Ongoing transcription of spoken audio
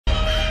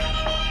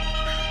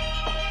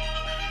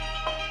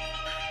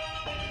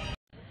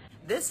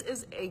This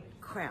is a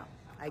crown.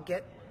 I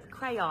get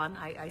crayon,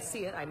 I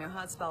see it, I know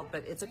how it's spelled,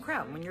 but it's a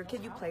crown. When you're a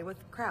kid, you play with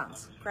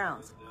crowns.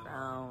 Crowns.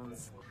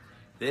 Crowns.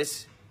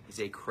 This is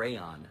a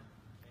crayon.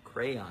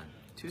 Crayon.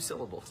 2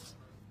 syllables.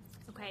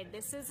 Okay,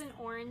 this is an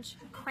orange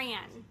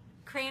crayon.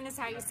 Crayon is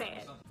how you say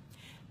it.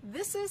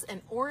 This is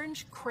an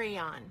orange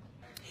crayon.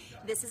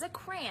 This is a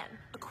crayon.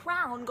 A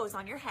crown goes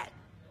on your head.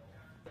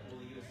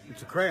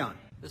 It's a crayon.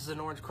 This is an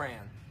orange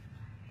crayon.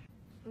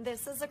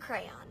 This is a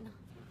crayon.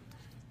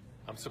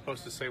 I'm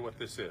supposed to say what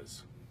this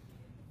is.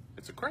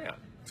 It's a crayon.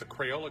 It's a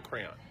Crayola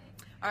crayon.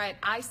 All right,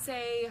 I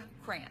say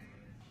crayon.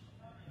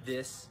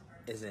 This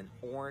is an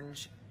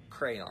orange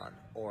crayon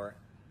or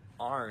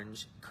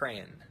orange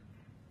crayon.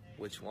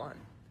 Which one?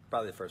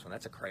 Probably the first one.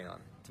 That's a crayon.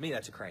 To me,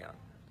 that's a crayon.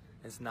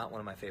 It's not one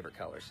of my favorite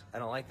colors. I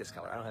don't like this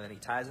color. I don't have any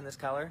ties in this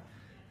color.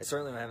 I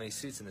certainly don't have any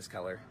suits in this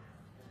color.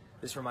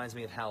 This reminds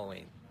me of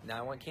Halloween. Now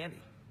I want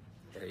candy.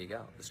 There you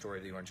go. The story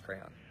of the orange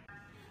crayon.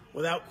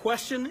 Without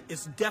question,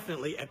 it's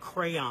definitely a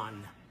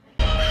crayon.